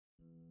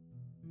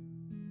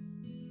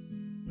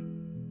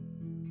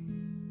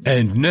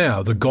And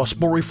now the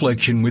Gospel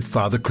Reflection with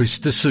Father Chris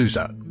de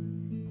Sousa.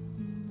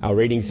 Our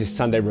readings this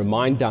Sunday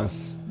remind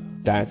us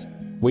that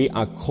we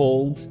are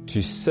called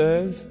to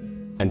serve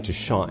and to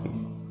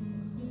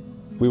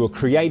shine. We were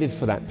created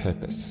for that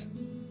purpose.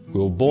 We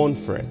were born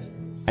for it.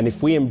 And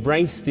if we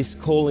embrace this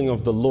calling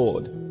of the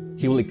Lord,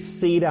 He will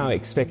exceed our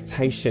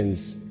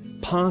expectations,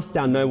 past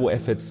our noble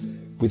efforts,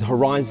 with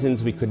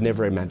horizons we could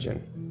never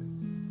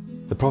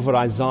imagine. The prophet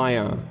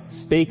Isaiah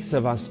speaks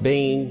of us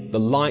being the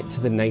light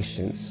to the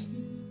nations.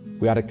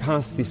 We are to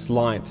cast this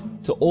light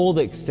to all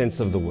the extents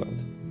of the world.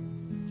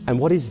 And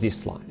what is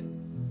this light?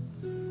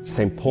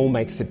 St. Paul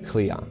makes it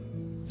clear: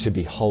 to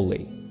be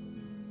holy.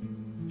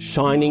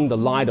 Shining the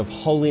light of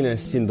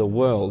holiness in the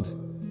world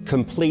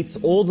completes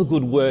all the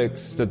good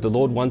works that the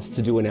Lord wants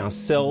to do in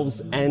ourselves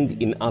and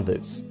in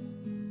others.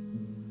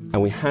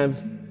 And we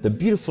have the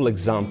beautiful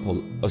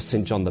example of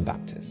St. John the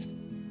Baptist.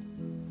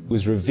 It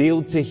was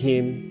revealed to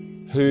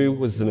him who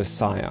was the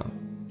Messiah,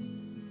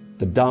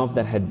 the dove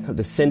that had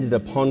descended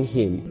upon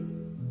him.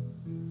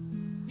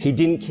 He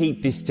didn't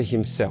keep this to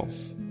himself.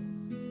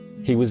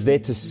 He was there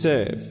to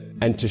serve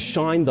and to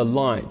shine the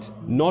light,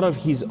 not of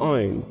his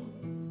own,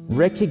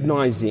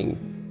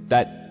 recognizing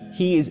that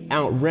he is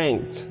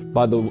outranked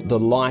by the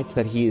light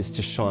that he is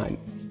to shine,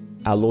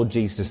 our Lord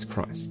Jesus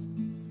Christ.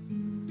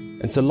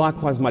 And so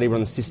likewise, mighty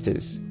brothers and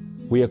sisters,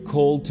 we are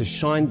called to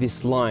shine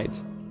this light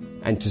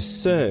and to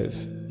serve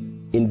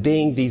in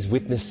being these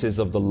witnesses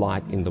of the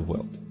light in the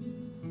world.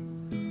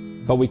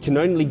 But we can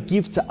only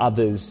give to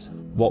others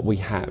what we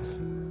have.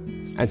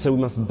 And so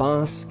we must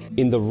bask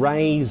in the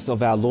rays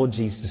of our Lord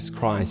Jesus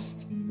Christ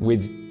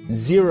with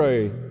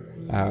zero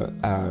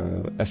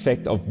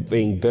effect of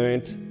being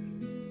burnt.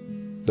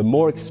 The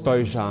more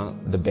exposure,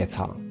 the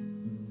better.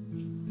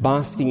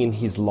 Basking in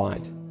His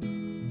light,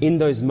 in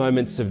those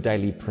moments of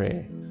daily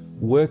prayer,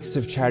 works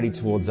of charity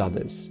towards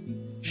others,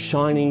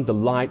 shining the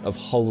light of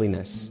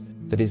holiness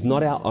that is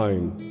not our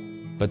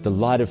own, but the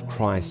light of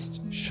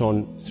Christ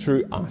shone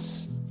through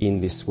us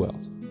in this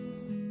world.